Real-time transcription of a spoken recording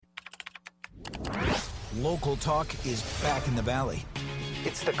Local talk is back in the Valley.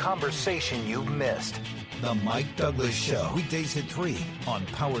 It's the conversation you missed. The Mike Douglas Show. Weekdays at 3 on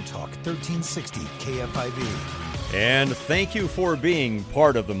Power Talk 1360 KFIV. And thank you for being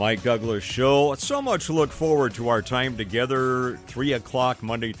part of the Mike Douglas Show. So much to look forward to our time together, 3 o'clock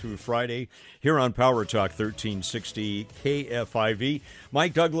Monday through Friday, here on Power Talk 1360 KFIV.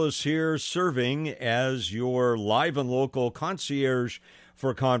 Mike Douglas here, serving as your live and local concierge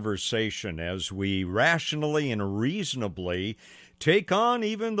for conversation as we rationally and reasonably take on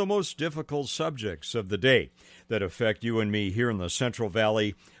even the most difficult subjects of the day that affect you and me here in the Central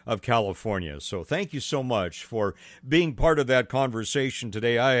Valley of California. So thank you so much for being part of that conversation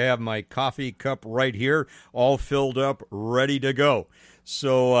today. I have my coffee cup right here, all filled up, ready to go.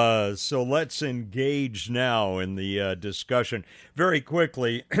 So let's engage now in the discussion. Very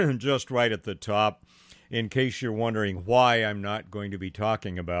quickly, just right at the top, in case you're wondering why I'm not going to be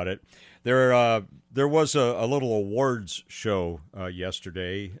talking about it, there was a little awards show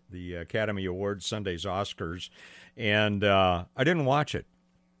yesterday, the Academy Awards, Sunday's Oscars, and I didn't watch it.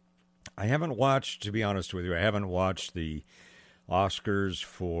 I haven't watched, to be honest with you, I haven't watched the Oscars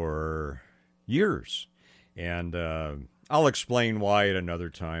for years, and I'll explain why at another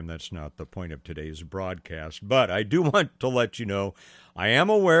time. That's not the point of today's broadcast, but I do want to let you know I am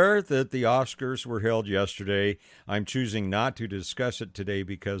aware that the Oscars were held yesterday. I'm choosing not to discuss it today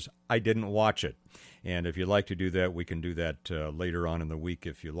because I didn't watch it. And if you'd like to do that, we can do that later on in the week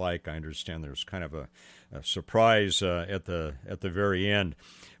if you like. I understand there's kind of a surprise at the very end.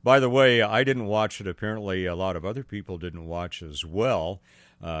 By the way, I didn't watch it. Apparently, a lot of other people didn't watch as well.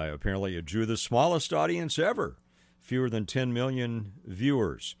 Apparently, it drew the smallest audience ever, fewer than 10 million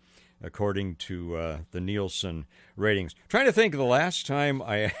viewers, according to the Nielsen ratings. Trying to think of the last time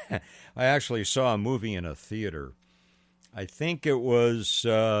I actually saw a movie in a theater. I think it was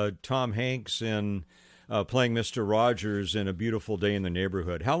Tom Hanks in playing Mr. Rogers in A Beautiful Day in the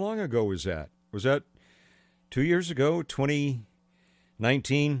Neighborhood. How long ago was that? Was that 2 years ago,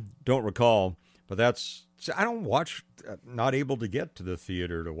 2019? Don't recall. But I don't watch, not able to get to the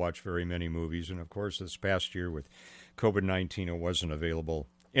theater to watch very many movies. And, of course, this past year with COVID-19, it wasn't available.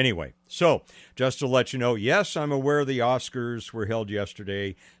 Anyway, so just to let you know, yes, I'm aware the Oscars were held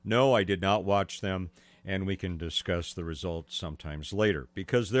yesterday. No, I did not watch them, and we can discuss the results sometimes later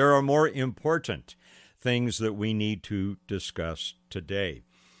because there are more important things that we need to discuss today.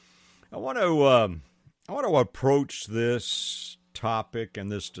 I want to approach this topic and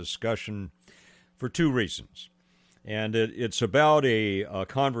this discussion for two reasons, and it's about a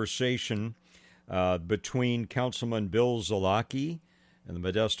conversation between Councilman Bill Zalaki and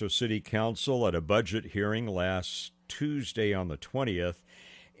the Modesto City Council at a budget hearing last Tuesday on the 20th,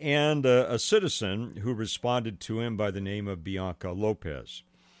 and a citizen who responded to him by the name of Bianca Lopez.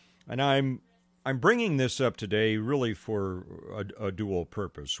 And I'm bringing this up today really for a dual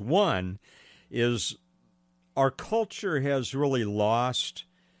purpose. One is our culture has really lost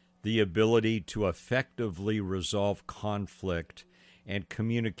the ability to effectively resolve conflict and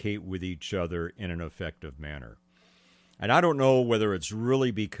communicate with each other in an effective manner. And I don't know whether it's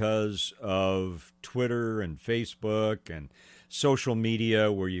really because of Twitter and Facebook and social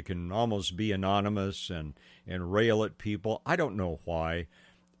media where you can almost be anonymous and rail at people. I don't know why.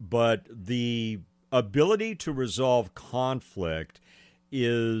 But the ability to resolve conflict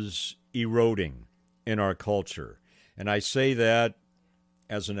is eroding in our culture. And I say that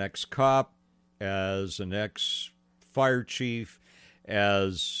as an ex-cop, as an ex-fire chief,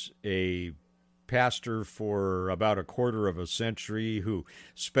 as a pastor for about a quarter of a century who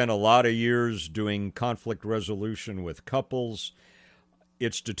spent a lot of years doing conflict resolution with couples.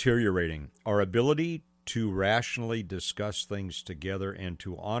 It's deteriorating. Our ability to rationally discuss things together and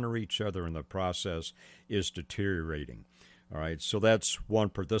to honor each other in the process is deteriorating. All right, so that's one.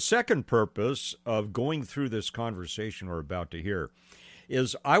 The second purpose of going through this conversation we're about to hear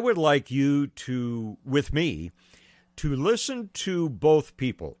is I would like you to, with me, to listen to both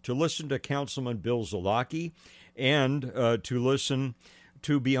people, to listen to Councilman Bill Zalaki and to listen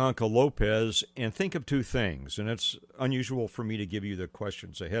to Bianca Lopez and think of two things. And it's unusual for me to give you the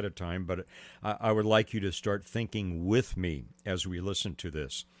questions ahead of time, but I would like you to start thinking with me as we listen to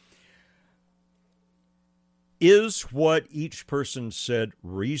this. Is what each person said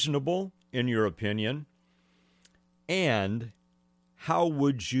reasonable, in your opinion? And how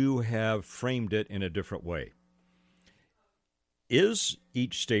would you have framed it in a different way? Is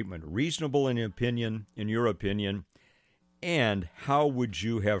each statement reasonable in your opinion, and how would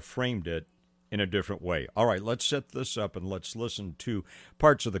you have framed it in a different way. All right, let's set this up and let's listen to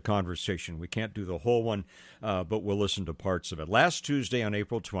parts of the conversation. We can't do the whole one, but we'll listen to parts of it. Last Tuesday on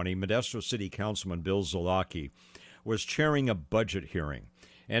April 20, Modesto City Councilman Bill Zalaki was chairing a budget hearing.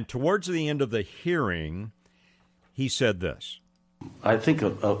 And towards the end of the hearing, he said this. I think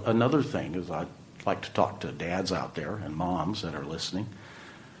another thing is I'd like to talk to dads out there and moms that are listening.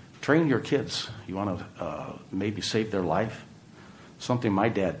 Train your kids. You want to maybe save their life? Something my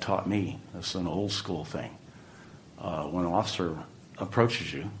dad taught me. It's an old school thing. When an officer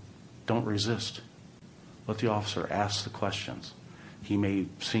approaches you, don't resist. Let the officer ask the questions. He may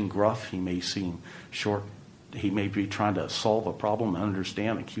seem gruff. He may seem short. He may be trying to solve a problem and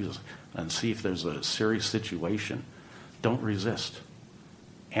understand and see if there's a serious situation. Don't resist.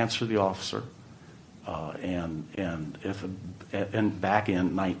 Answer the officer. And back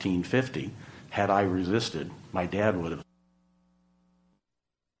in 1950, had I resisted, my dad would have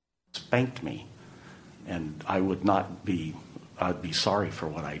spanked me, and I'd be sorry for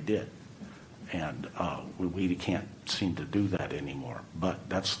what I did. And we can't seem to do that anymore. But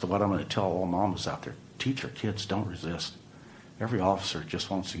that's what I'm going to tell all mamas out there. Teach your kids, don't resist. Every officer just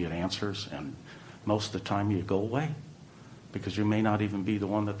wants to get answers, and most of the time you go away because you may not even be the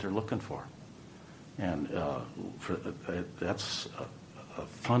one that they're looking for. And that's a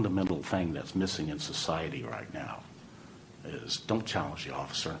fundamental thing that's missing in society right now, is don't challenge the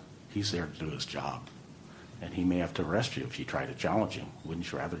officer. He's there to do his job. And he may have to arrest you if you try to challenge him.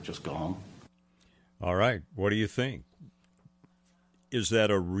 Wouldn't you rather just go home? All right. What do you think? Is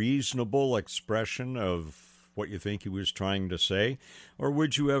that a reasonable expression of what you think he was trying to say? Or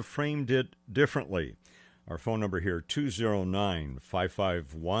would you have framed it differently? Our phone number here,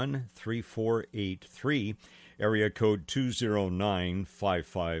 209-551-3483, area code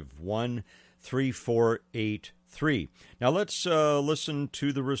 209-551-3483. Now let's listen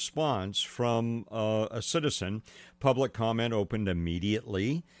to the response from a citizen. Public comment opened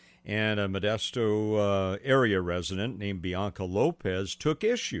immediately, and a Modesto area resident named Bianca Lopez took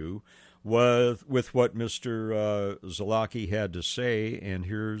issue with what Mr. Zalaki had to say, and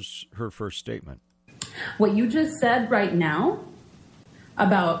here's her first statement. What you just said right now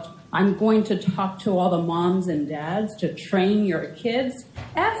about I'm going to talk to all the moms and dads to train your kids,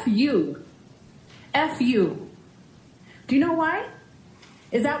 F you. F you. Do you know why?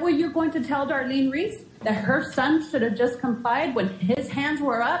 Is that what you're going to tell Darlene Reese? That her son should have just complied when his hands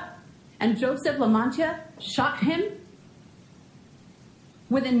were up and Joseph Lamantia shot him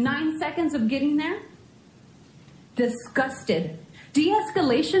within 9 seconds of getting there? Disgusted.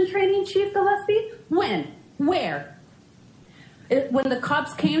 De-escalation training, Chief Gillespie? When? Where? When the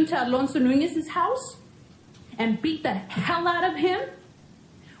cops came to Alonso Nunez's house and beat the hell out of him?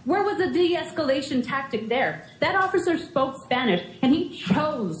 Where was the de-escalation tactic there? That officer spoke Spanish, and he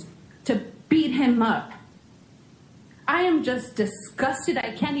chose to beat him up. I am just disgusted.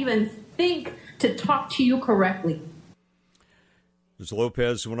 I can't even think to talk to you correctly. Ms.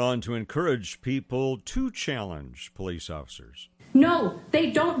 Lopez went on to encourage people to challenge police officers. No,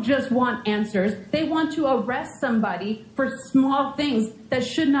 they don't just want answers. They want to arrest somebody for small things that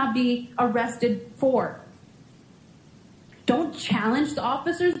should not be arrested for. Don't challenge the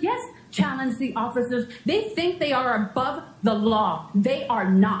officers. Yes, challenge the officers. They think they are above the law. They are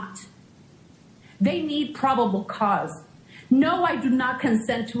not. They need probable cause. No, I do not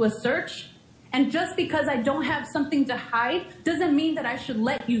consent to a search. And just because I don't have something to hide doesn't mean that I should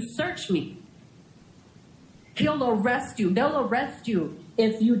let you search me. He'll arrest you. They'll arrest you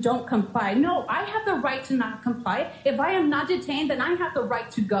if you don't comply. No, I have the right to not comply. If I am not detained, then I have the right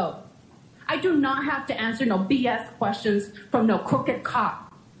to go. I do not have to answer no BS questions from no crooked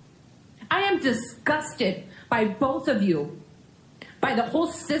cop. I am disgusted by both of you, by the whole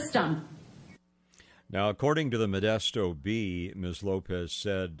system. Now, according to the Modesto Bee, Ms. Lopez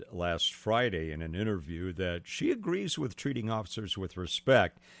said last Friday in an interview that she agrees with treating officers with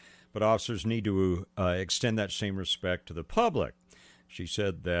respect, but officers need to extend that same respect to the public. She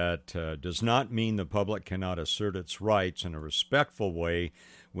said that does not mean the public cannot assert its rights in a respectful way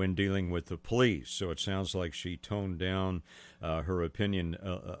when dealing with the police. So it sounds like she toned down her opinion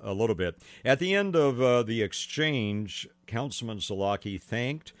a little bit. At the end of the exchange, Councilman Zalaki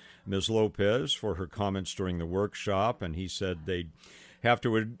thanked Ms. Lopez for her comments during the workshop, and he said they'd have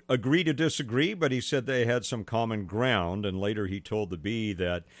to agree to disagree, but he said they had some common ground, and later he told the Bee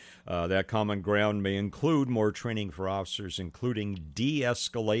that that common ground may include more training for officers, including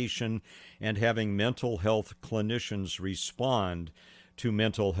de-escalation and having mental health clinicians respond to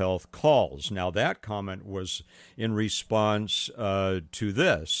mental health calls. Now, that comment was in response to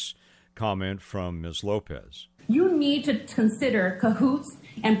this comment from Ms. Lopez. You need to consider cahoots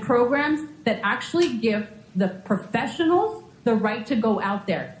and programs that actually give the professionals the right to go out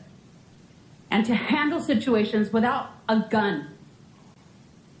there and to handle situations without a gun.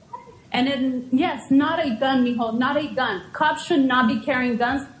 And then, yes, not a gun, mijo, not a gun. Cops should not be carrying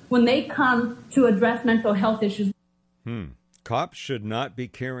guns when they come to address mental health issues. Cops should not be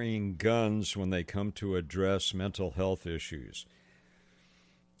carrying guns when they come to address mental health issues.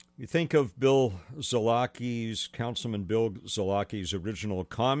 You think of Councilman Bill Zalaki's original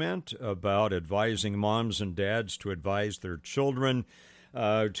comment about advising moms and dads to advise their children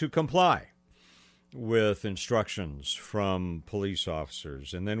to comply with instructions from police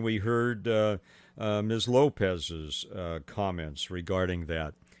officers. And then we heard Ms. Lopez's comments regarding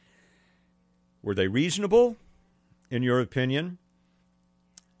that. Were they reasonable, in your opinion?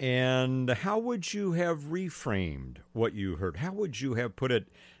 And how would you have reframed what you heard? How would you have put it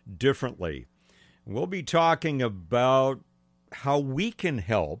differently? We'll be talking about how we can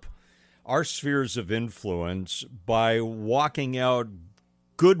help our spheres of influence by walking out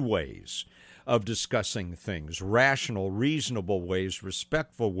good ways of discussing things, rational, reasonable ways,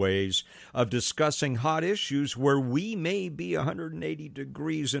 respectful ways of discussing hot issues where we may be 180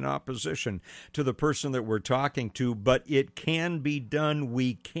 degrees in opposition to the person that we're talking to, but it can be done.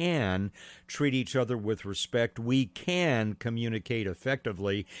 We can treat each other with respect. We can communicate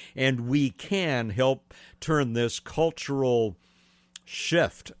effectively, and we can help turn this cultural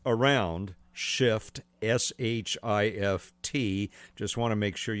shift around. Shift, S-H-I-F-T. Just want to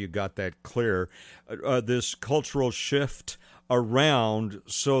make sure you got that clear. This cultural shift around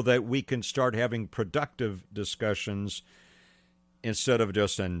so that we can start having productive discussions instead of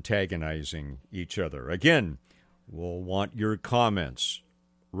just antagonizing each other. Again, we'll want your comments.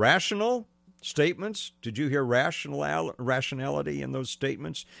 Rational statements? Did you hear rationality in those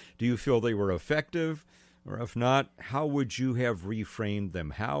statements? Do you feel they were effective? Or if not, how would you have reframed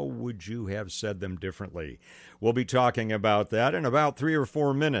them? How would you have said them differently? We'll be talking about that in about 3 or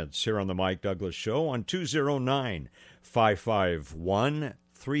 4 minutes here on the Mike Douglas Show on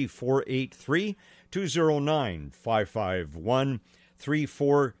 209-551-3483,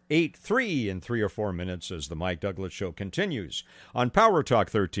 209-551-3483 in 3 or 4 minutes as the Mike Douglas Show continues on Power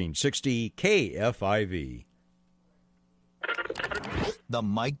Talk 1360 KFIV. The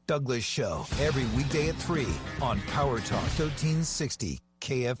Mike Douglas Show, every weekday at 3 on Power Talk 1360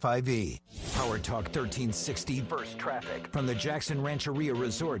 KFIV. Power Talk 1360 burst traffic from the Jackson Rancheria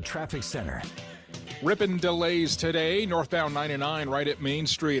Resort Traffic Center. Ripping delays today, northbound 99 right at Main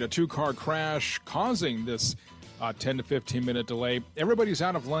Street. A 2-car crash causing this 10 to 15 minute delay. Everybody's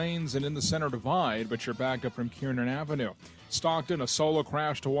out of lanes and in the center divide, but you're back up from Kiernan Avenue. Stockton, a solo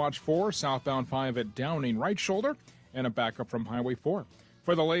crash to watch for. Southbound 5 at Downing, right shoulder. And a backup from Highway 4.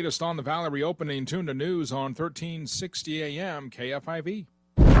 For the latest on the Valley reopening, tune to news on 1360 AM KFIV.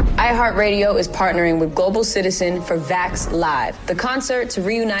 iHeartRadio is partnering with Global Citizen for Vax Live, the concert to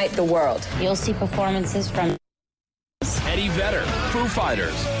reunite the world. You'll see performances from Eddie Vedder, Foo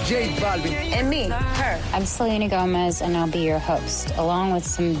Fighters, J Balvin, and me, her. I'm Selena Gomez, and I'll be your host, along with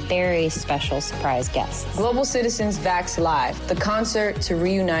some very special surprise guests. Global Citizen's Vax Live, the concert to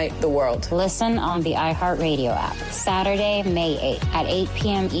reunite the world. Listen on the iHeartRadio app, Saturday, May 8th at 8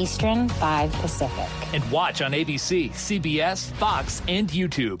 p.m. Eastern, 5 Pacific. And watch on ABC, CBS, Fox, and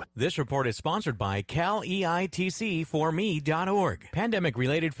YouTube. This report is sponsored by CalEITC4Me.org.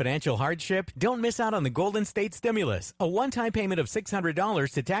 Pandemic-related financial hardship? Don't miss out on the Golden State Stimulus, a one-time payment of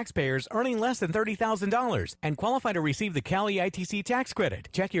 $600 to taxpayers earning less than $30,000 and qualify to receive the CalEITC tax credit.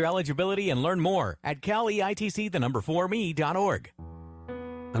 Check your eligibility and learn more at CalEITC4Me.org.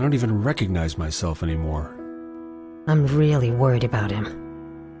 I don't even recognize myself anymore. I'm really worried about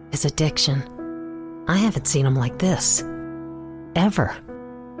him. His addiction. I haven't seen him like this. Ever.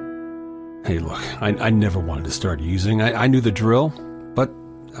 Hey, look, I never wanted to start using. I knew the drill, but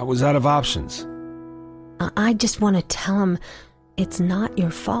I was out of options. I just want to tell him it's not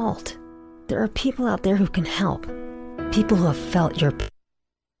your fault. There are people out there who can help. People who have felt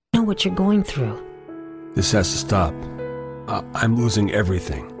know what you're going through. This has to stop. I'm losing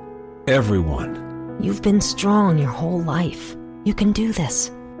everything. Everyone. You've been strong your whole life. You can do this,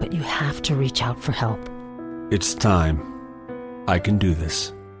 but you have to reach out for help. It's time. I can do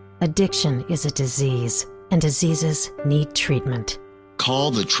this. Addiction is a disease, and diseases need treatment.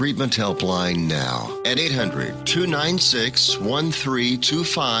 Call the treatment helpline now at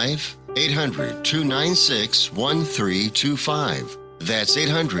 800-296-1325. 800-296-1325. That's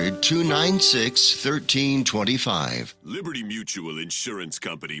 800-296-1325. Liberty Mutual Insurance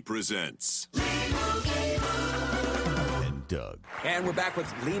Company presents And Doug. And we're back with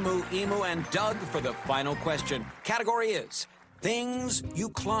Limu, Emu, and Doug for the final question. Category is Things you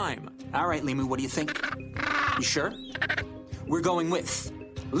climb. All right, Limu, what do you think? You sure? We're going with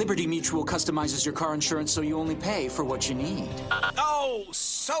Liberty Mutual customizes your car insurance so you only pay for what you need. Oh,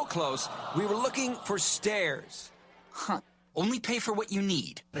 so close. We were looking for stairs. Huh. Only pay for what you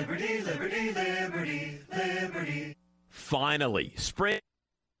need. Liberty, liberty, liberty, liberty. Finally, spring.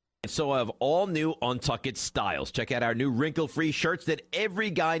 So have all new Untuckit styles. Check out our new wrinkle-free shirts that every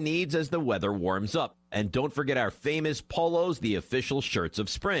guy needs as the weather warms up. And don't forget our famous polos, the official shirts of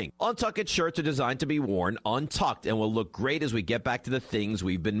spring. Untuckit shirts are designed to be worn untucked and will look great as we get back to the things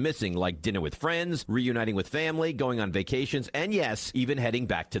we've been missing, like dinner with friends, reuniting with family, going on vacations, and yes, even heading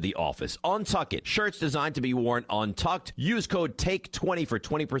back to the office. Untuckit, shirts designed to be worn untucked. Use code TAKE20 for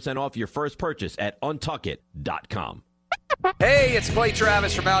 20% off your first purchase at untuckit.com. Hey, it's Clay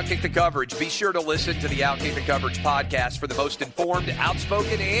Travis from Outkick the Coverage. Be sure to listen to the Outkick the Coverage podcast for the most informed,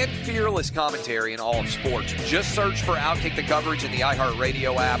 outspoken, and fearless commentary in all of sports. Just search for Outkick the Coverage in the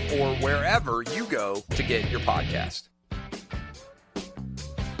iHeartRadio app or wherever you go to get your podcast.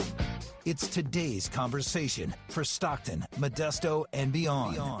 It's today's conversation for Stockton, Modesto, and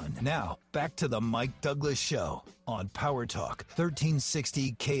beyond. Now, back to the Mike Douglas Show on Power Talk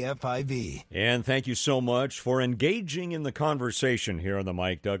 1360 KFIV. And thank you so much for engaging in the conversation here on the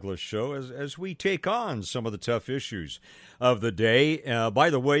Mike Douglas Show as we take on some of the tough issues of the day.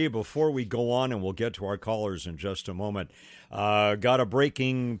 By the way, before we go on, and we'll get to our callers in just a moment, got a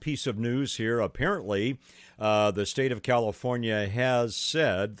breaking piece of news here. Apparently, the state of California has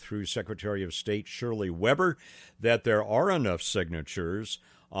said through Secretary of State Shirley Weber that there are enough signatures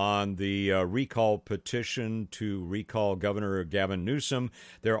on the recall petition to recall Governor Gavin Newsom.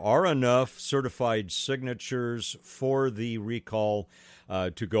 There are enough certified signatures for the recall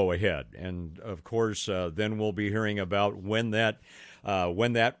to go ahead. And, of course, then we'll be hearing about when that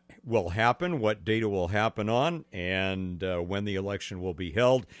will happen, what date it will happen on, and when the election will be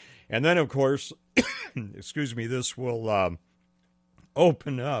held. And then, of course, excuse me, this will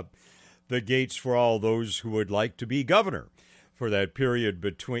open up the gates for all those who would like to be governor for that period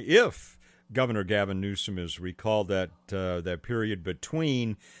between, if Governor Gavin Newsom is recalled, that period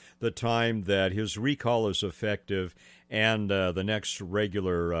between the time that his recall is effective and the next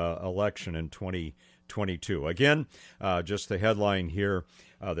regular election in 2022. Again, just the headline here.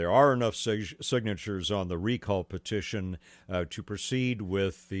 There are enough signatures on the recall petition to proceed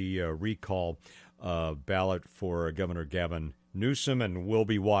with the recall ballot for Governor Gavin Newsom, and we'll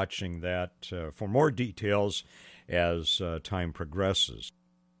be watching that for more details as time progresses.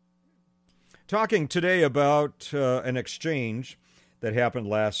 Talking today about an exchange that happened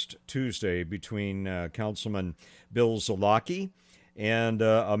last Tuesday between Councilman Bill Zolaki and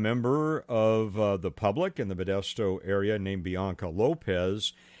a member of the public in the Modesto area named Bianca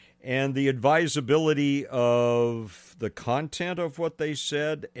Lopez, and the advisability of the content of what they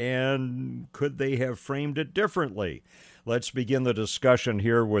said, and could they have framed it differently? Let's begin the discussion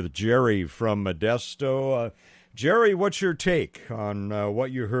here with Jerry from Modesto. Jerry, what's your take on what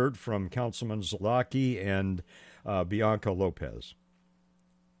you heard from Councilman Zolaki and Bianca Lopez?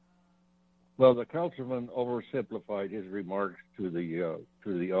 Well, the councilman oversimplified his remarks to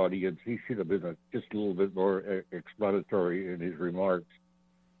the audience. He should have been just a little bit more explanatory in his remarks.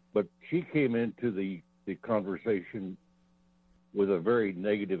 But she came into the conversation with a very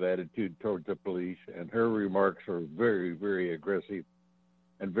negative attitude towards the police, and her remarks are very, very aggressive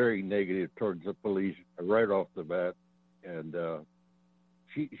and very negative towards the police right off the bat. And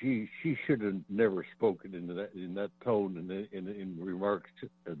she should have never spoken in that tone and in remarks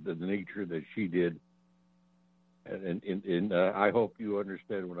of the nature that she did. And I hope you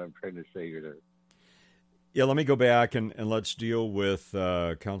understand what I'm trying to say here there. Yeah, let me go back and let's deal with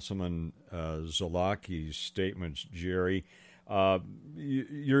Councilman Zolaki's statements, Jerry.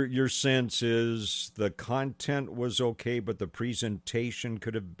 Your sense is the content was okay, but the presentation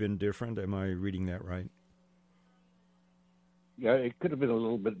could have been different. Am I reading that right? Yeah, it could have been a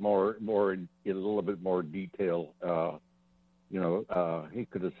little bit more in a little bit more detail. He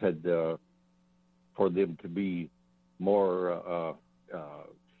could have said for them to be more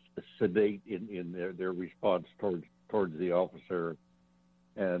sedate in their response towards the officer,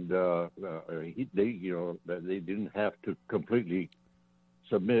 and they didn't have to completely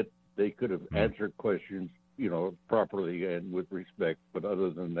submit. They could have answered questions, properly and with respect. But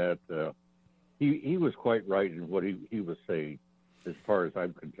other than that, he was quite right in what he was saying, as far as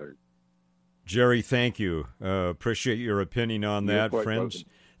I'm concerned. Jerry, thank you. Appreciate your opinion on that, friends.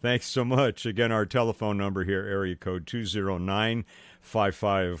 Welcome. Thanks so much. Again, our telephone number here, area code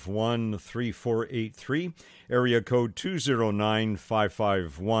 209-551-3483. Area code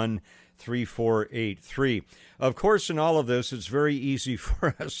 209-551-3483. Of course, in all of this, it's very easy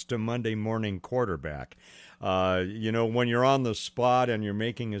for us to Monday morning quarterback. When you're on the spot and you're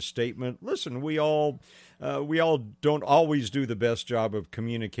making a statement, listen, we all don't always do the best job of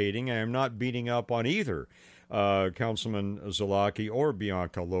communicating. I am not beating up on either Councilman Zalaki or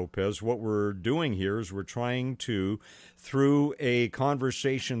Bianca Lopez. What we're doing here is we're trying to, through a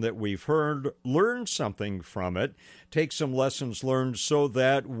conversation that we've heard, learn something from it, take some lessons learned so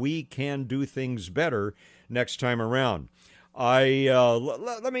that we can do things better next time around.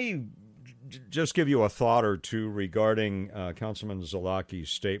 Let me just give you a thought or two regarding Councilman Zalaki's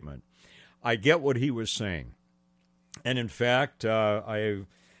statement. I get what he was saying. And in fact, there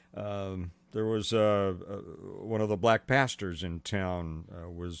was one of the black pastors in town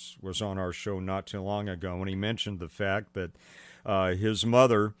was on our show not too long ago, and he mentioned the fact that his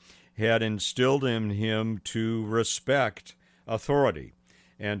mother had instilled in him to respect authority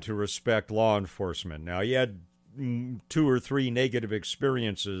and to respect law enforcement. Now, he had 2 or 3 negative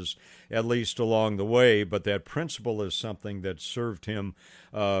experiences, at least along the way, but that principle is something that served him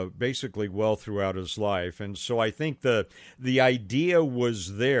basically well throughout his life. And so I think the idea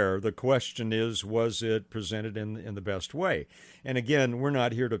was there. The question is, was it presented in the best way? And again, we're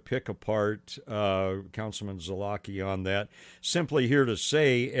not here to pick apart Councilman Zalaki on that. Simply here to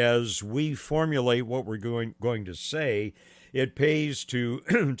say, as we formulate what we're going to say, it pays to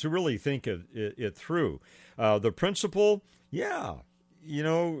really think it through. The principle, you have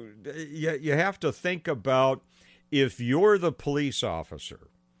to think about if you're the police officer,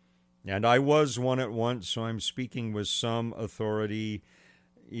 and I was one at once, so I'm speaking with some authority,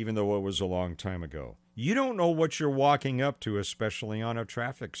 even though it was a long time ago. You don't know what you're walking up to, especially on a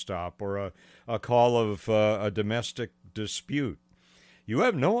traffic stop or a call of a domestic dispute. You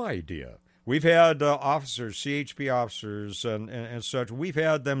have no idea. We've had officers, CHP officers and such, we've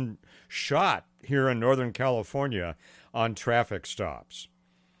had them shot here in Northern California on traffic stops.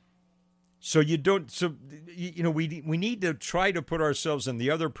 So we need to try to put ourselves in the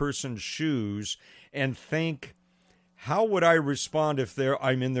other person's shoes and think, how would I respond if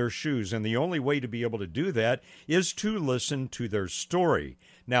I'm in their shoes? And the only way to be able to do that is to listen to their story.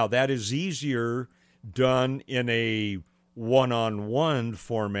 Now, that is easier done in a one-on-one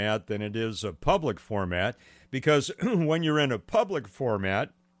format than it is a public format, because when you're in a public format,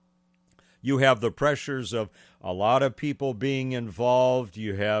 you have the pressures of a lot of people being involved.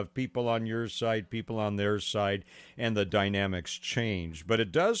 You have people on your side, people on their side, and the dynamics change. But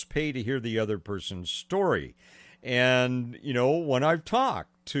it does pay to hear the other person's story. And, when I've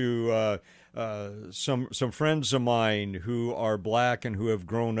talked to some friends of mine who are black and who have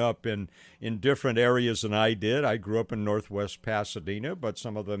grown up in different areas than I did. I grew up in Northwest Pasadena, but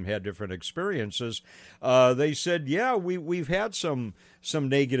some of them had different experiences. They said, we've had some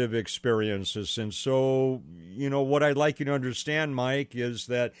negative experiences. And so, what I'd like you to understand, Mike, is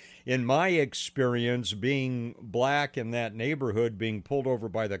that in my experience, being black in that neighborhood, being pulled over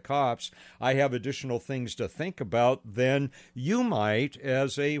by the cops, I have additional things to think about than you might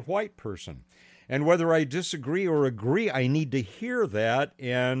as a white person. And whether I disagree or agree, I need to hear that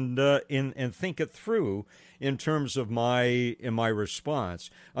and think it through in terms of my response.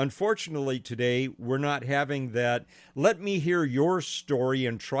 Unfortunately, today, we're not having that. Let me hear your story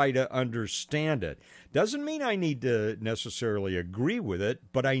and try to understand it. Doesn't mean I need to necessarily agree with it,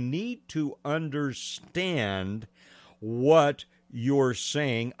 but I need to understand what you're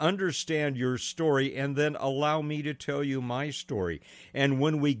saying, understand your story, and then allow me to tell you my story. And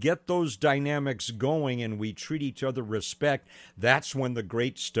when we get those dynamics going and we treat each other with respect, that's when the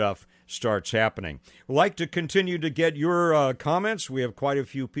great stuff starts happening. We'd like to continue to get your comments. We have quite a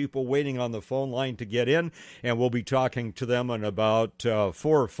few people waiting on the phone line to get in, and we'll be talking to them in about 4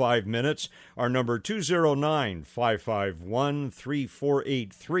 or 5 minutes. Our number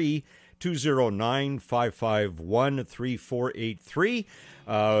 209-551-3483. 209-551-3483.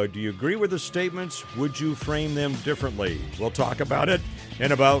 Do you agree with the statements? Would you frame them differently? We'll talk about it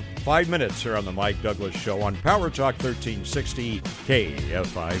in about 5 minutes here on the Mike Douglas Show on Power Talk 1360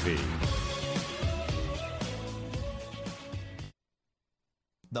 KFIV.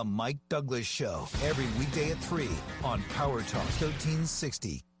 The Mike Douglas Show, every weekday at 3 on Power Talk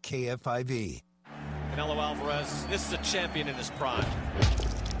 1360 KFIV. Canelo Alvarez, this is a champion in his prime.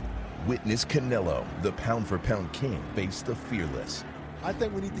 Witness Canelo, the pound-for-pound king, face the fearless. I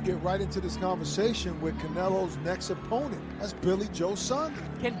think we need to get right into this conversation with Canelo's next opponent. That's Billy Joe Saunders.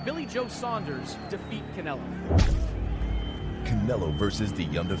 Can Billy Joe Saunders defeat Canelo? Canelo versus the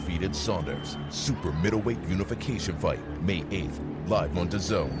undefeated Saunders. Super middleweight unification fight, May 8th, live on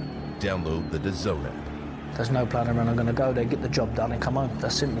DAZN. Download the DAZN app. There's no plan around. I'm going to go there, get the job done, and come home.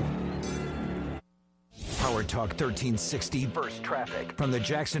 That's simple. Power Talk 1360 Burst Traffic from the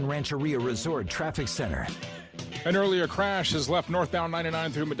Jackson Rancheria Resort Traffic Center. An earlier crash has left northbound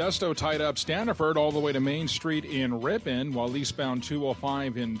 99 through Modesto tied up Stanford all the way to Main Street in Ripon, while eastbound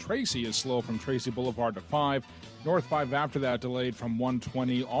 205 in Tracy is slow from Tracy Boulevard to 5. North 5 after that delayed from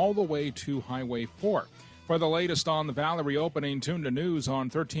 120 all the way to Highway 4. For the latest on the Valley reopening, tune to news on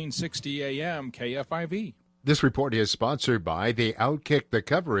 1360 AM KFIV. This report is sponsored by the Outkick the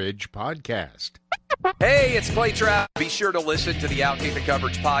Coverage podcast. Hey, it's Clay Travis. Be sure to listen to the Outkick the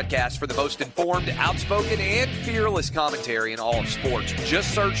Coverage podcast for the most informed, outspoken, and fearless commentary in all of sports.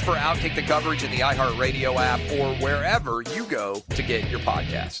 Just search for Outkick the Coverage in the iHeartRadio app or wherever you go to get your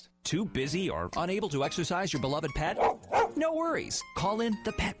podcast. Too busy or unable to exercise your beloved pet? No worries. Call in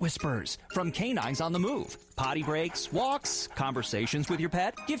the Pet Whisperers from Canines on the Move. Potty breaks, walks, conversations with your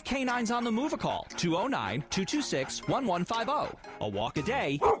pet? Give Canines on the Move a call. 209-226-1150. A walk a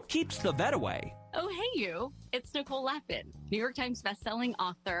day keeps the vet away. Oh, hey, you. It's Nicole Lappin, New York Times bestselling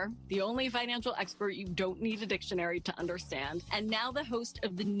author, the only financial expert you don't need a dictionary to understand, and now the host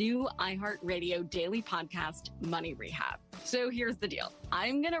of the new iHeartRadio daily podcast, Money Rehab. So here's the deal.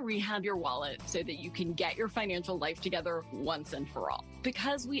 I'm going to rehab your wallet so that you can get your financial life together once and for all.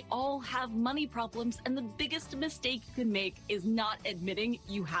 Because we all have money problems, and the biggest mistake you can make is not admitting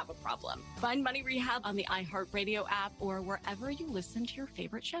you have a problem. Find Money Rehab on the iHeartRadio app or wherever you listen to your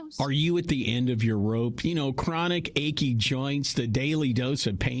favorite shows. Are you at the end of your rope? You know, chronic achy joints, the daily dose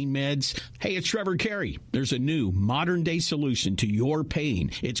of pain meds? Hey, it's Trevor Carey. There's a new modern-day solution to your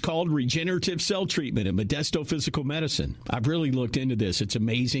pain. It's called regenerative cell treatment at Modesto Physical Medicine. I've really looked into this. It's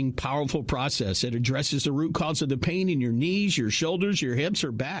amazing, powerful process. It addresses the root cause of the pain in your knees, your shoulders, your hips,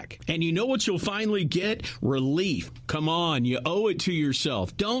 or back. And you know what you'll finally get? Relief. Come on, you owe it to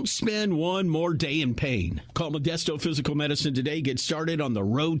yourself. Don't spend one more day in pain. Call Modesto Physical Medicine today. Get started on the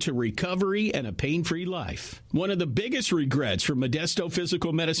road to recovery and a pain-free life. One of the biggest regrets for Modesto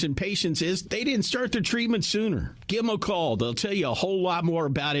Physical Medicine patients is they didn't start their treatment sooner. Give them a call. They'll tell you a whole lot more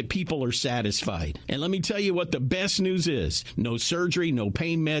about it. People are satisfied. And let me tell you what the best news is. No surgery, no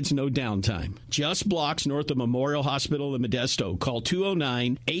pain meds, no downtime. Just blocks north of Memorial Hospital in Modesto. Call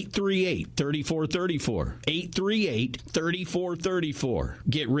 209-838-3434. 838-3434.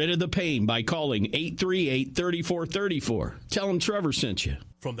 Get rid of the pain by calling 838-3434. Tell them Trevor sent you.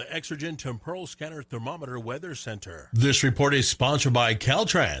 From the Exergen Temporal Scanner Thermometer Weather Center. This report is sponsored by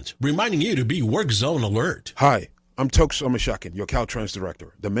Caltrans, reminding you to be work zone alert. Hi, I'm Tokes Omashakin, your Caltrans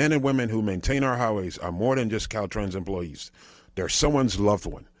director. The men and women who maintain our highways are more than just Caltrans employees. They're someone's loved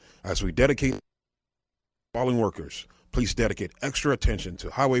one. As we dedicate fallen workers, please dedicate extra attention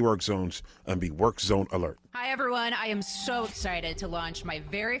to highway work zones and be work zone alert. Hi, everyone. I am so excited to launch my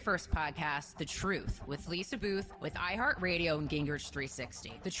very first podcast, The Truth, with Lisa Booth, with iHeartRadio and Gingrich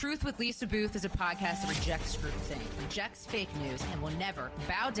 360. The Truth with Lisa Booth is a podcast that rejects groupthink, rejects fake news, and will never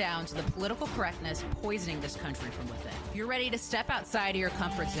bow down to the political correctness poisoning this country from within. If you're ready to step outside of your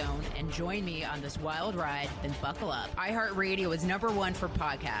comfort zone and join me on this wild ride, then buckle up. iHeartRadio is #1 for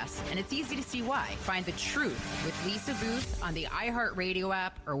podcasts, and it's easy to see why. Find The Truth with Lisa Booth on the iHeartRadio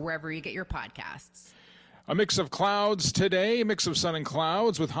app or wherever you get your podcasts. A mix of clouds today, a mix of sun and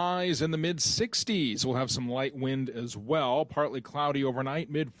clouds with highs in the mid-60s. We'll have some light wind as well. Partly cloudy overnight,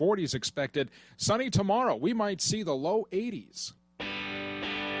 mid-40s expected. Sunny tomorrow. We might see the low 80s.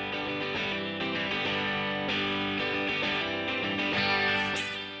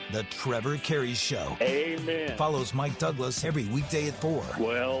 The Trevor Carey Show. Amen. Follows Mike Douglas every weekday at 4.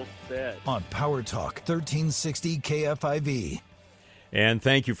 Well said. On Power Talk 1360 KFIV. And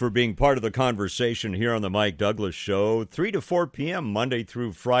thank you for being part of the conversation here on the Mike Douglas Show, 3 to 4 p.m., Monday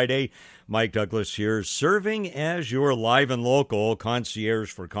through Friday. Mike Douglas here, serving as your live and local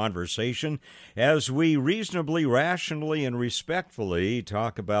concierge for conversation as we reasonably, rationally, and respectfully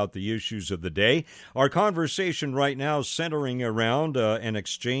talk about the issues of the day. Our conversation right now centering around an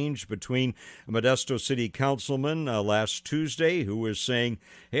exchange between a Modesto City Councilman last Tuesday who was saying,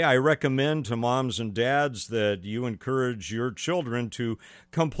 hey, I recommend to moms and dads that you encourage your children to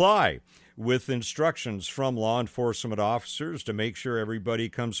comply with instructions from law enforcement officers to make sure everybody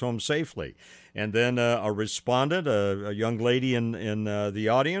comes home safely. And then a respondent, a young lady in the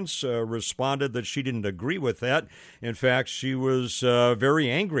audience, responded that she didn't agree with that. In fact, she was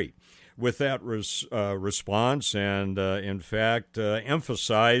very angry with that response and, in fact,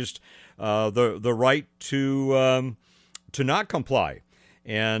 emphasized the right to not comply.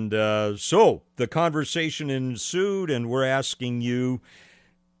 And so the conversation ensued, and we're asking you,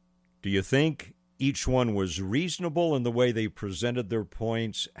 do you think each one was reasonable in the way they presented their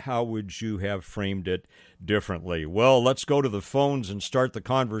points? How would you have framed it differently? Well, let's go to the phones and start the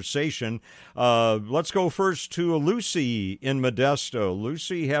conversation. Let's go first to Lucy in Modesto.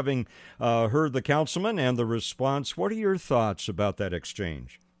 Lucy, having heard the councilman and the response, what are your thoughts about that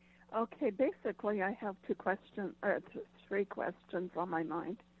exchange? Okay, basically I have three questions on my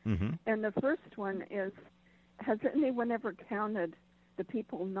mind. Mm-hmm. And the first one is, has anyone ever counted the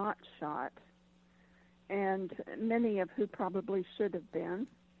people not shot? And many of who probably should have been.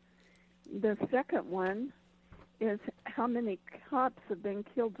 The second one is, how many cops have been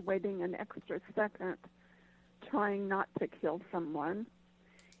killed waiting an extra second trying not to kill someone?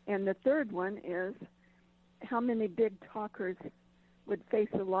 And the third one is, how many big talkers would face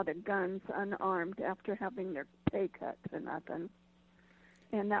a lot of guns unarmed after having their pay cut to nothing?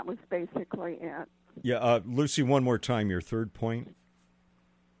 And that was basically it. Yeah, Lucy, one more time, your third point.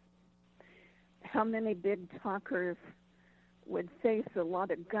 How many big talkers would face a lot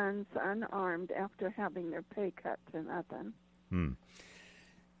of guns unarmed after having their pay cut to nothing?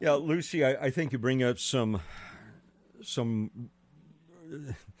 Yeah, Lucy, I think you bring up some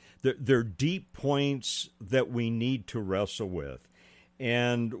they're deep points that we need to wrestle with.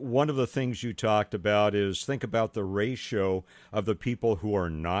 And one of the things you talked about is think about the ratio of the people who are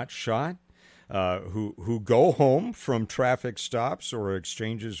not shot, who go home from traffic stops or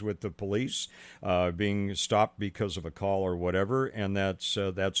exchanges with the police, being stopped because of a call or whatever, and that's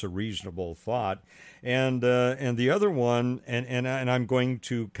a reasonable thought. And the other one, and I'm going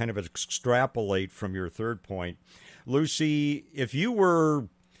to kind of extrapolate from your third point, Lucy, if you were,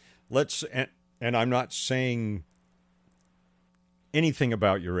 and I'm not saying anything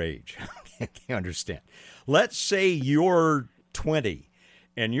about your age, I can't understand. Let's say you're 20.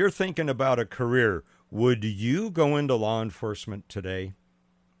 And you're thinking about a career, would you go into law enforcement today?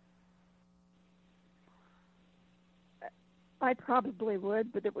 I probably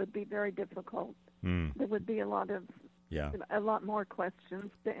would, but it would be very difficult. There would be a lot more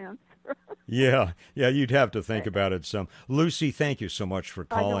questions to answer. Yeah, you'd have to think about it some. Lucy, thank you so much for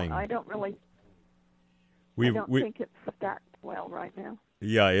calling. I don't think it's stacked well right now.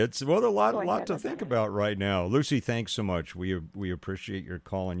 Yeah, it's a lot to think about right now. Lucy, thanks so much. We appreciate your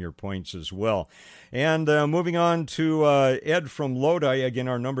call and your points as well. And moving on to Ed from Lodi. Again,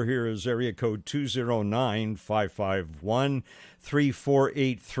 our number here is area code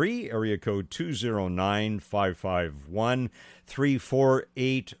 209-551-3483. Area code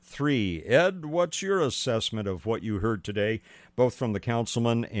 209-551-3483. Ed, what's your assessment of what you heard today, both from the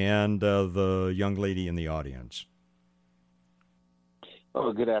councilman and the young lady in the audience?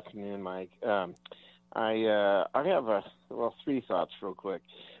 Oh, good afternoon, Mike. I have three thoughts real quick.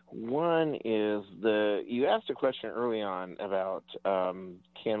 One is you asked a question early on about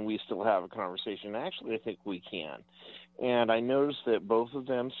can we still have a conversation? Actually, I think we can. And I noticed that both of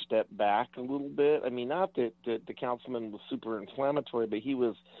them stepped back a little bit. I mean, not that the councilman was super inflammatory, but he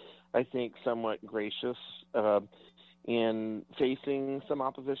was, I think, somewhat gracious in facing some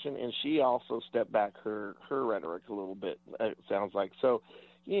opposition, and she also stepped back her rhetoric a little bit, it sounds like. So,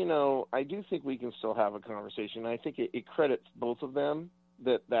 I do think we can still have a conversation. I think it credits both of them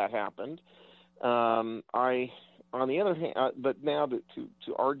that happened. On the other hand, but now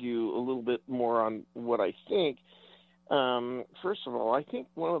to argue a little bit more on what I think, first of all, I think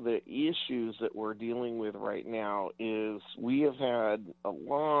one of the issues that we're dealing with right now is we have had a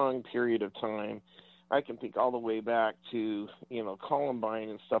long period of time. I can think all the way back to, Columbine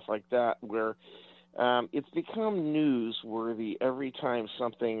and stuff like that, where it's become newsworthy every time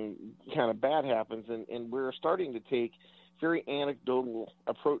something kind of bad happens, and we're starting to take very anecdotal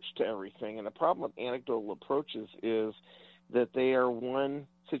approach to everything. And the problem with anecdotal approaches is that they are one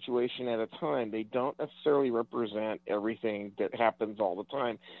situation at a time. They don't necessarily represent everything that happens all the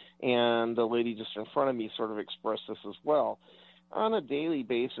time. And the lady just in front of me sort of expressed this as well. On a daily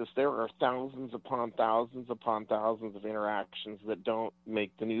basis, there are thousands upon thousands upon thousands of interactions that don't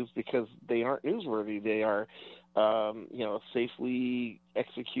make the news because they aren't newsworthy. They are, safely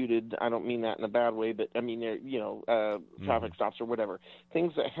executed. I don't mean that in a bad way, but I mean, traffic stops or whatever.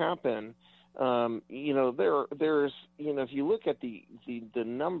 Things that happen, there's, if you look at the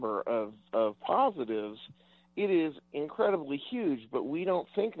number of positives, it is incredibly huge, but we don't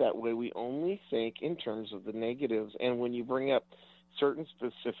think that way. We only think in terms of the negatives. And when you bring up certain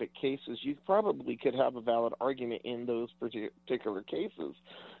specific cases, you probably could have a valid argument in those particular cases.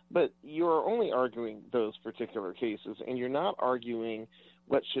 But you're only arguing those particular cases, and you're not arguing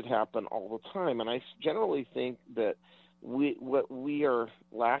what should happen all the time. And I generally think that what we are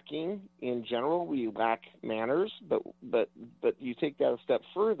lacking in general, we lack manners, but you take that a step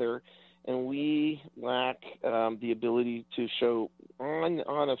further, and we lack the ability to show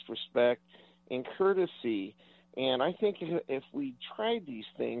honest respect and courtesy. And I think if we tried these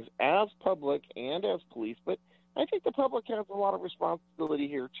things as public and as police, but I think the public has a lot of responsibility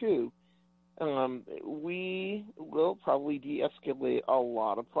here too, we will probably de-escalate a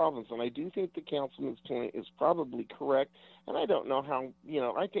lot of problems. And I do think the councilman's point is probably correct. And I don't know how,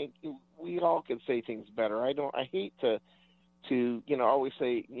 I think we all could say things better. I hate to always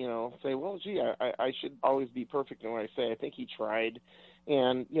say, well, gee, I should always be perfect in what I say. I think he tried.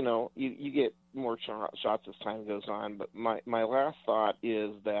 And, you get more shots as time goes on. But my last thought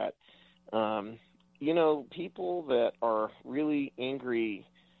is that, people that are really angry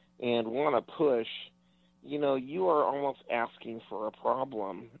and want to push, you are almost asking for a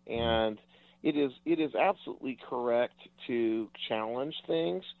problem. And it is absolutely correct to challenge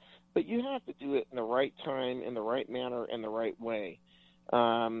things, but you have to do it in the right time, in the right manner, in the right way.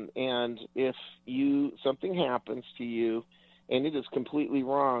 And if something happens to you and it is completely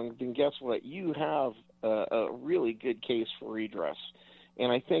wrong, then guess what? You have a really good case for redress. And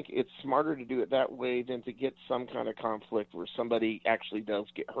I think it's smarter to do it that way than to get some kind of conflict where somebody actually does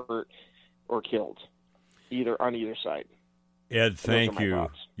get hurt or killed, on either side. Ed, thank you.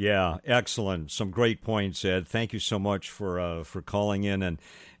 Yeah, excellent. Some great points, Ed. Thank you so much for calling in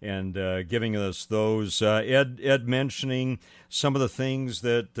and giving us those. Ed mentioning some of the things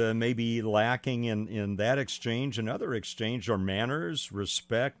that may be lacking in that exchange and other exchange are manners,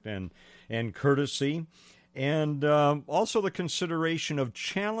 respect, and courtesy. And also the consideration of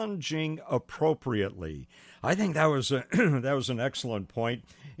challenging appropriately. I think that was an excellent point.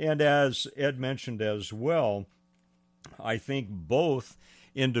 And as Ed mentioned as well, I think both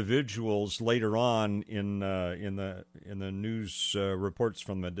individuals later on in the news reports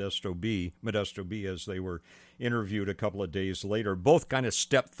from Modesto B, as they were interviewed a couple of days later, both kind of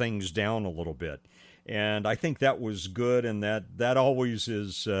stepped things down a little bit. And I think that was good, and that always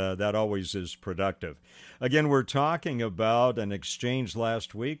is productive. Again, we're talking about an exchange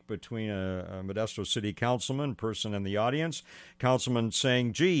last week between a Modesto City councilman, person in the audience, councilman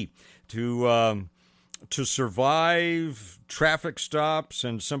saying, "Gee, to survive traffic stops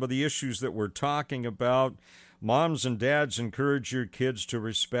and some of the issues that we're talking about, moms and dads, encourage your kids to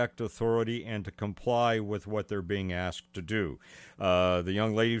respect authority and to comply with what they're being asked to do." The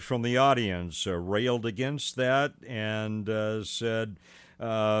young lady from the audience railed against that and said,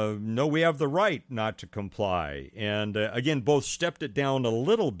 no, we have the right not to comply. And again, both stepped it down a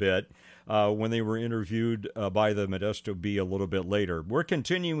little bit when they were interviewed by the Modesto Bee a little bit later. We're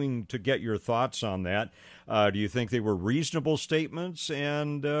continuing to get your thoughts on that. Do you think they were reasonable statements?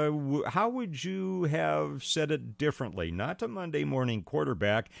 And how would you have said it differently? Not to Monday morning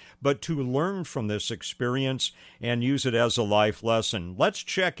quarterback, but to learn from this experience and use it as a life lesson. Let's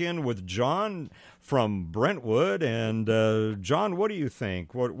check in with John from Brentwood. And John, what do you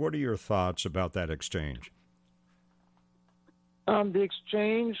think? What are your thoughts about that exchange? The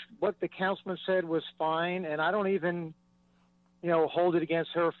exchange, what the councilman said was fine, and I don't even, hold it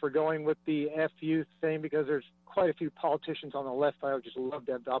against her for going with the FU thing, because there's quite a few politicians on the left I would just love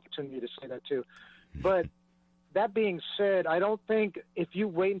to have the opportunity to say that too. But that being said, I don't think if you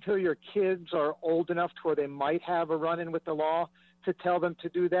wait until your kids are old enough to where they might have a run-in with the law to tell them to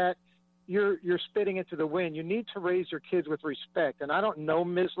do that, you're spitting into the wind. You need to raise your kids with respect. And I don't know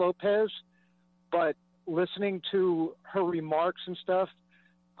Ms. Lopez, but listening to her remarks and stuff,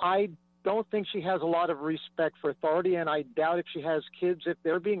 I don't think she has a lot of respect for authority, and I doubt if she has kids if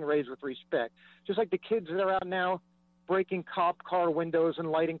they're being raised with respect. Just like the kids that are out now breaking cop car windows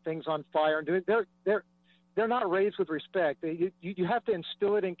and lighting things on fire and doing, they're not raised with respect. You have to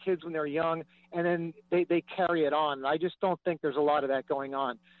instill it in kids when they're young, and then they carry it on. I just don't think there's a lot of that going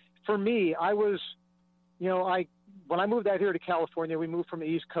on. For me, I was, when I moved out here to California, we moved from the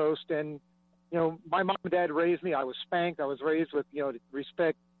East Coast, and my mom and dad raised me. I was spanked. I was raised with,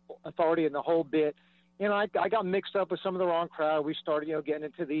 respect, authority, and the whole bit. I got mixed up with some of the wrong crowd. We started, getting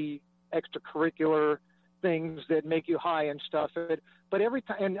into the extracurricular things that make you high and stuff. But every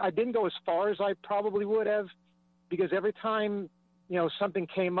time, and I didn't go as far as I probably would have, because every time, something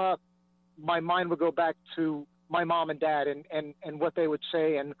came up, my mind would go back to my mom and dad and what they would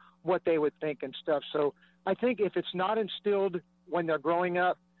say and what they would think and stuff. So I think if it's not instilled when they're growing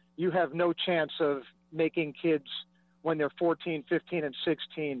up, you have no chance of making kids when they're 14, 15, and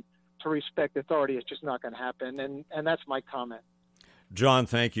 16 to respect authority. It's just not going to happen. And that's my comment. John,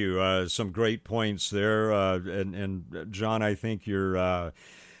 thank you. Some great points there. And John, I think you're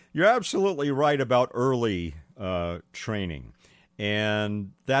absolutely right about early training.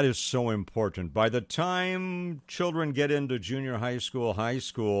 And that is so important. By the time children get into junior high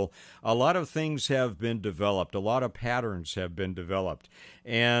school, a lot of things have been developed. A lot of patterns have been developed.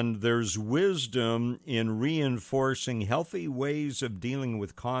 And there's wisdom in reinforcing healthy ways of dealing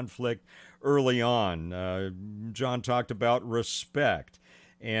with conflict early on. John talked about respect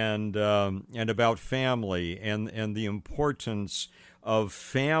and about family and the importance of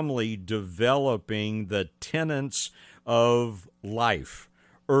family developing the tenets of life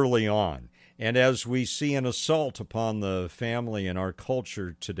early on. And as we see an assault upon the family in our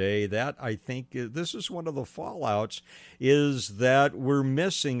culture today, that I think this is one of the fallouts, is that we're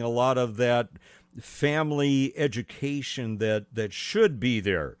missing a lot of that family education that should be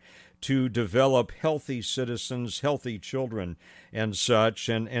there to develop healthy citizens, healthy children, and such.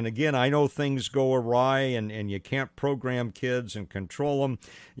 And again, I know things go awry, and you can't program kids and control them,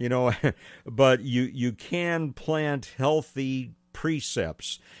 but you can plant healthy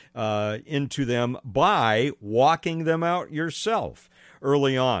precepts into them by walking them out yourself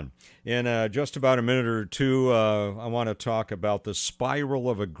early on. In just about a minute or two, I want to talk about the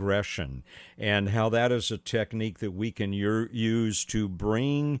spiral of aggression and how that is a technique that we can use to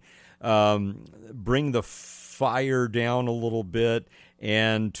bring the fire down a little bit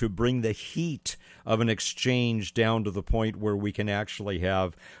and to bring the heat of an exchange down to the point where we can actually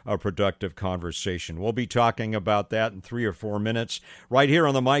have a productive conversation. We'll be talking about that in 3 or 4 minutes right here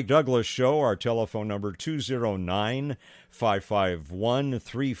on the Mike Douglas Show. Our telephone number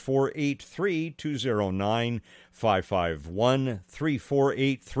 209-551-3483,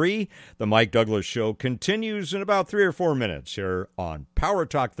 209-551-3483. The Mike Douglas Show continues in about 3 or 4 minutes here on Power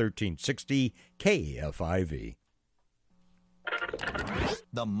Talk 1360 KFIV.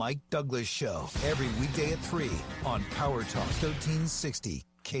 The Mike Douglas Show, every weekday at 3 on Power Talk 1360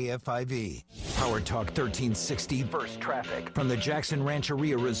 KFIV. Power Talk 1360 First Traffic from the Jackson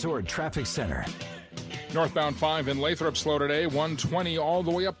Rancheria Resort Traffic Center. Northbound 5 in Lathrop slow today, 120 all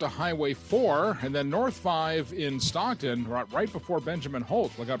the way up to Highway 4, and then North 5 in Stockton right before Benjamin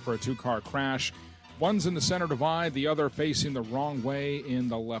Holt. Look out for a two-car crash. One's in the center divide, the other facing the wrong way in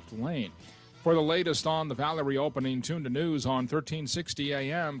the left lane. For the latest on the Valley reopening, tune to news on 1360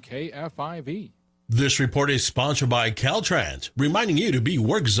 AM KFIV. This report is sponsored by Caltrans, reminding you to be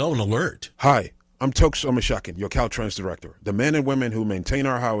work zone alert. Hi, I'm Tokes Omishakin, your Caltrans director. The men and women who maintain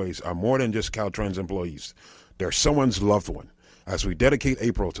our highways are more than just Caltrans employees. They're someone's loved one. As we dedicate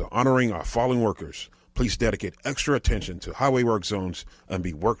April to honoring our fallen workers, please dedicate extra attention to highway work zones and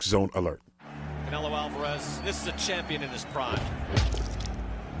be work zone alert. Canelo Alvarez, this is a champion in his prime.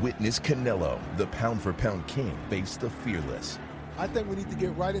 Witness Canelo, the pound-for-pound king, face the fearless. I think we need to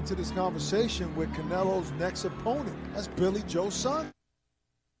get right into this conversation with Canelo's next opponent. That's Billy Joe Saunders.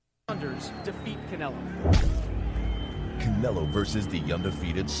 Saunders defeat Canelo. Canelo versus the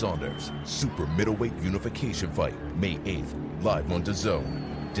undefeated Saunders. Super middleweight unification fight, May 8th, live on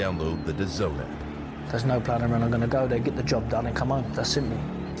DAZN. Download the DAZN app. There's no plan around. I'm going to go there, get the job done, and come home. That's simple.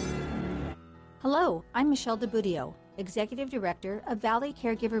 Hello, I'm Michelle DeBudio, Executive Director of Valley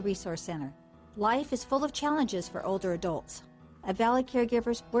Caregiver Resource Center. Life is full of challenges for older adults. At Valley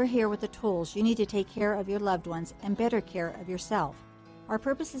Caregivers, we're here with the tools you need to take care of your loved ones and better care of yourself. Our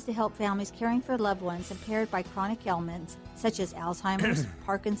purpose is to help families caring for loved ones impaired by chronic ailments such as Alzheimer's,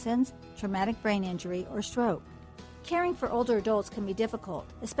 Parkinson's, traumatic brain injury, or stroke. Caring for older adults can be difficult,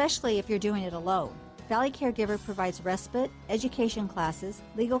 especially if you're doing it alone. Valley Caregiver provides respite, education classes,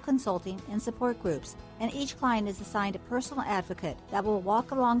 legal consulting, and support groups, and each client is assigned a personal advocate that will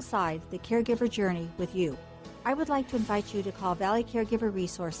walk alongside the caregiver journey with you. I would like to invite you to call Valley Caregiver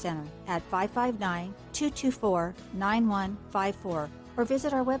Resource Center at 559-224-9154 or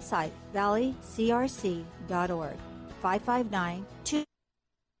visit our website, valleycrc.org,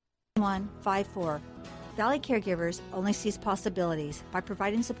 559-224-9154. Valley Caregivers only sees possibilities by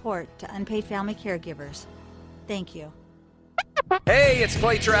providing support to unpaid family caregivers. Thank you. Hey, it's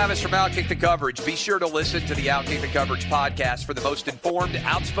Clay Travis from Outkick the Coverage. Be sure to listen to the Outkick the Coverage podcast for the most informed,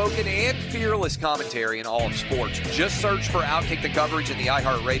 outspoken, and fearless commentary in all of sports. Just search for Outkick the Coverage in the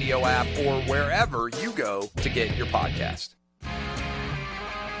iHeartRadio app or wherever you go to get your podcast.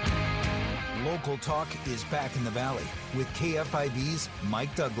 Local talk is back in the Valley with KFIV's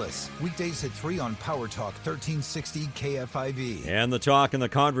Mike Douglas. Weekdays at 3 on Power Talk 1360 KFIV. And the talk and the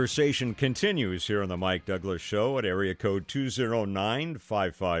conversation continues here on the Mike Douglas Show at area code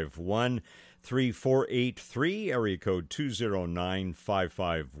 209-551-3483, area code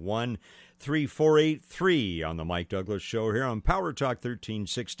 209-551-3483 on the Mike Douglas Show here on Power Talk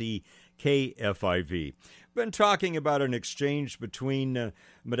 1360 KFIV. Been talking about an exchange between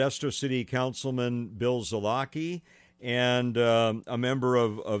Modesto City Councilman Bill Zalaki and a member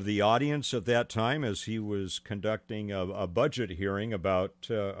of the audience at that time as he was conducting a budget hearing about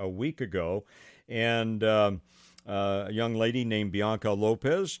a week ago. And a young lady named Bianca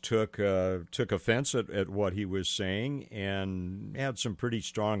Lopez took offense at what he was saying and had some pretty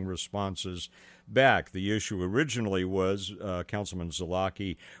strong responses back. The issue originally was Councilman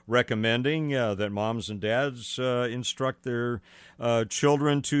Zalaki recommending that moms and dads instruct their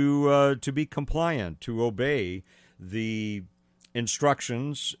children to be compliant, to obey the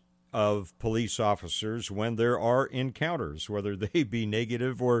instructions of police officers when there are encounters, whether they be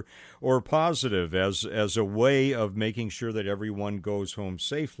negative or positive, as a way of making sure that everyone goes home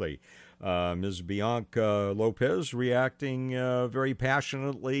safely. Ms. Bianca Lopez reacting very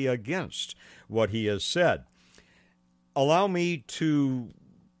passionately against what he has said. Allow me to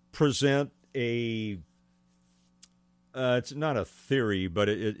present it's not a theory, but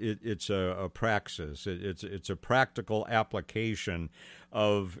it's a praxis. It's a practical application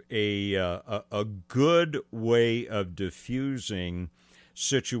of a good way of diffusing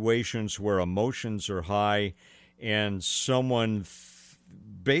situations where emotions are high and someone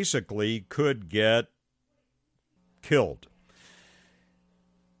basically could get killed.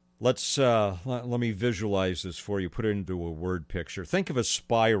 Let me visualize this for you, put it into a word picture. Think of a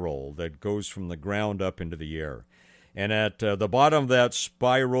spiral that goes from the ground up into the air. And at the bottom of that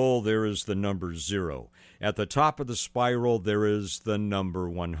spiral, there is the number 0. At the top of the spiral, there is the number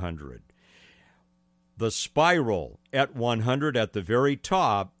 100. The spiral at 100 at the very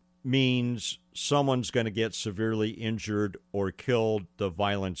top means someone's going to get severely injured or killed. The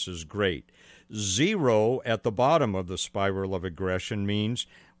violence is great. 0 at the bottom of the spiral of aggression means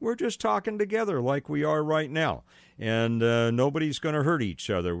we're just talking together like we are right now. And nobody's going to hurt each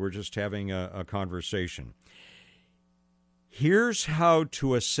other. We're just having a conversation. Here's how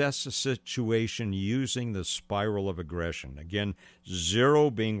to assess a situation using the spiral of aggression. Again,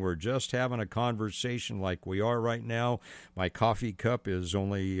 0 being we're just having a conversation like we are right now. My coffee cup is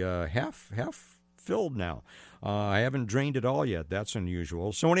only half filled now. I haven't drained it all yet. That's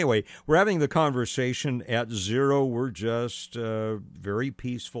unusual. So anyway, we're having the conversation at 0. We're just very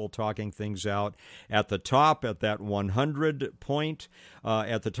peaceful, talking things out. At the top, at that 100 point,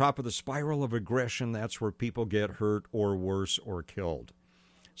 at the top of the spiral of aggression, that's where people get hurt or worse or killed.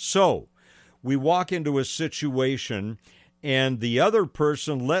 So we walk into a situation and the other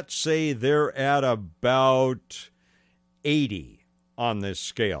person, let's say they're at about 80 on this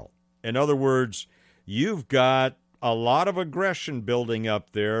scale. In other words, you've got a lot of aggression building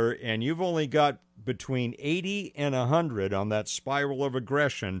up there, and you've only got between 80 and 100 on that spiral of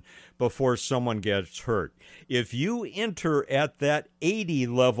aggression before someone gets hurt. If you enter at that 80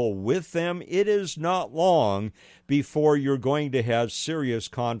 level with them, it is not long before you're going to have serious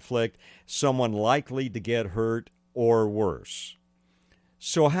conflict, someone likely to get hurt or worse.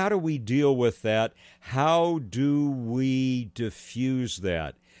 So how do we deal with that? How do we diffuse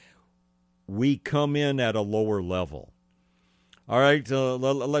that? We come in at a lower level. All right,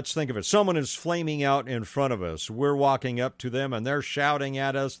 let's think of it. Someone is flaming out in front of us. We're walking up to them, and they're shouting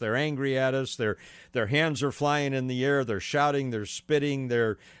at us. They're angry at us. Their hands are flying in the air. They're shouting. They're spitting.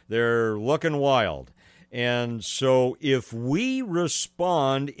 They're looking wild. And so if we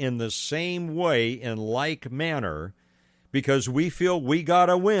respond in the same way, in like manner, because we feel we got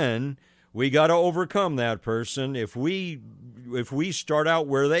to win, we got to overcome that person. If we start out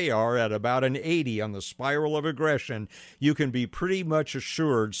where they are at about an 80 on the spiral of aggression, you can be pretty much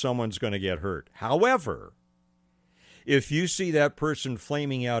assured someone's going to get hurt. However, if you see that person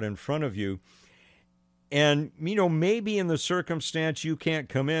flaming out in front of you, and, maybe in the circumstance you can't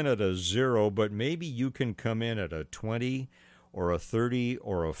come in at a 0, but maybe you can come in at a 20 or a 30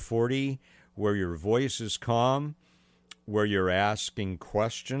 or a 40 where your voice is calm, where you're asking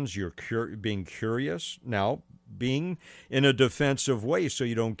questions, you're being curious. Now, being in a defensive way so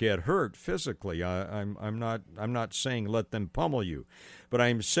you don't get hurt physically. I'm not saying let them pummel you, but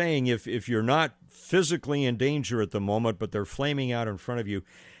I'm saying if you're not physically in danger at the moment, but they're flaming out in front of you,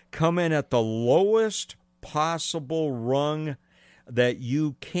 come in at the lowest possible rung that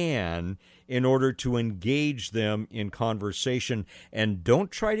you can in order to engage them in conversation. And don't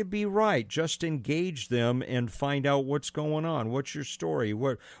try to be right. Just engage them and find out what's going on. What's your story?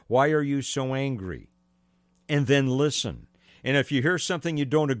 Why are you so angry? And then listen. And if you hear something you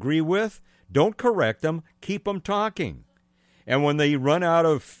don't agree with, don't correct them. Keep them talking. And when they run out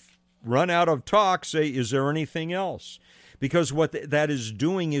of talk, say, is there anything else? because what that is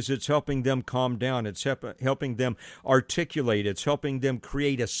doing is it's helping them calm down. It's helping them articulate. It's helping them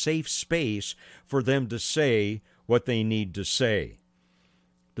create a safe space for them to say what they need to say.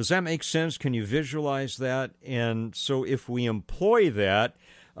 Does that make sense? Can you visualize that? And so if we employ that,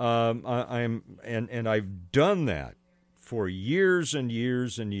 I've done that for years and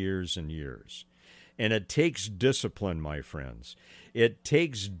years and years and years. And it takes discipline, my friends. It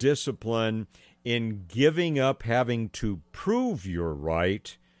takes discipline in giving up having to prove you're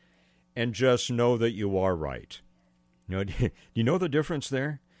right and just know that you are right. Do you know the difference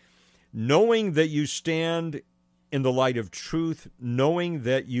there? Knowing that you stand in the light of truth, knowing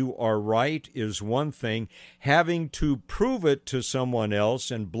that you are right is one thing. Having to prove it to someone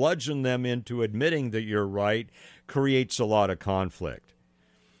else and bludgeon them into admitting that you're right creates a lot of conflict.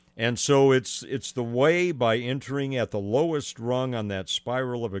 And so it's the way, by entering at the lowest rung on that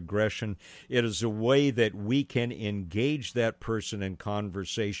spiral of aggression, it is a way that we can engage that person in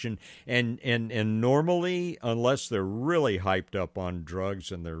conversation. And normally, unless they're really hyped up on drugs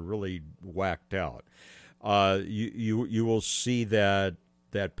and they're really whacked out, you will see that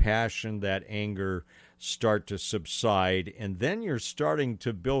passion, that anger start to subside, and then you're starting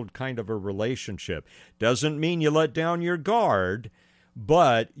to build kind of a relationship. Doesn't mean you let down your guard,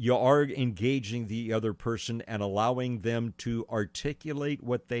 but you are engaging the other person and allowing them to articulate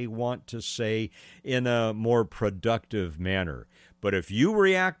what they want to say in a more productive manner. But if you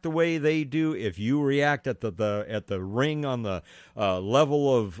react the way they do, if you react at the ring on the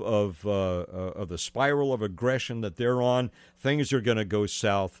level of the spiral of aggression that they're on, things are going to go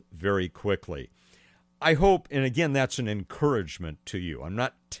south very quickly. I hope, and again, that's an encouragement to you. I'm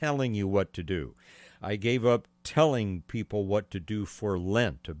not telling you what to do. I gave up telling people what to do for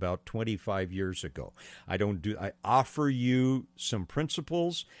Lent about 25 years ago. I offer you some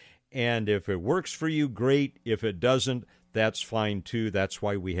principles, and if it works for you, great. If it doesn't, that's fine too. That's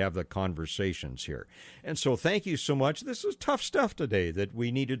why we have the conversations here. And so thank you so much. This is tough stuff today that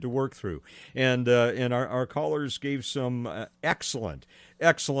we needed to work through. And our callers gave some excellent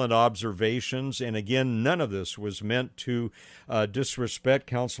observations. And again, none of this was meant to disrespect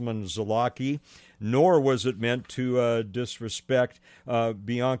Councilman Zalaki, nor was it meant to disrespect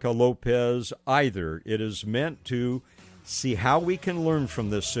Bianca Lopez either. It is meant to see how we can learn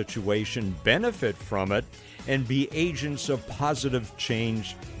from this situation, benefit from it, and be agents of positive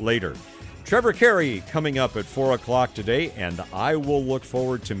change later. Trevor Carey coming up at 4 o'clock today, and I will look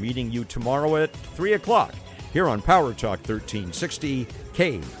forward to meeting you tomorrow at 3 o'clock here on Power Talk 1360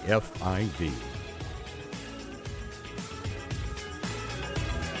 KFIV.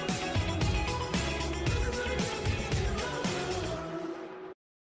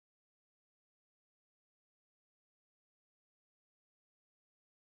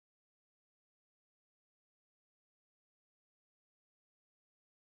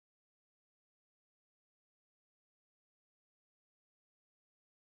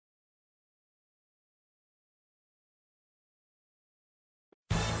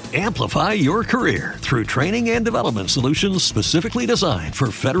 Amplify your career through training and development solutions specifically designed for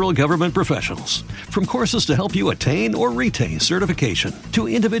federal government professionals. From courses to help you attain or retain certification, to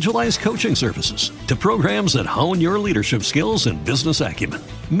individualized coaching services, to programs that hone your leadership skills and business acumen,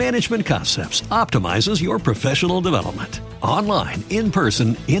 Management Concepts optimizes your professional development. Online, in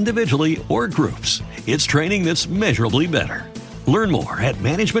person, individually, or groups, it's training that's measurably better. Learn more at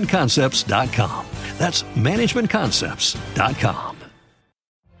managementconcepts.com. That's managementconcepts.com.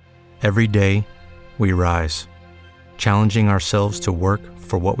 Every day, we rise, challenging ourselves to work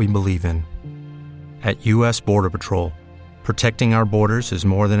for what we believe in. At U.S. Border Patrol, protecting our borders is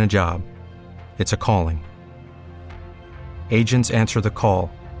more than a job. It's a calling. Agents answer the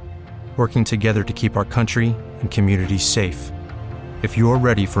call, working together to keep our country and communities safe. If you're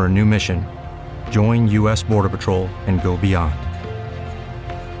ready for a new mission, join U.S. Border Patrol and go beyond.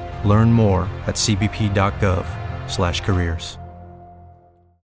 Learn more at cbp.gov/careers.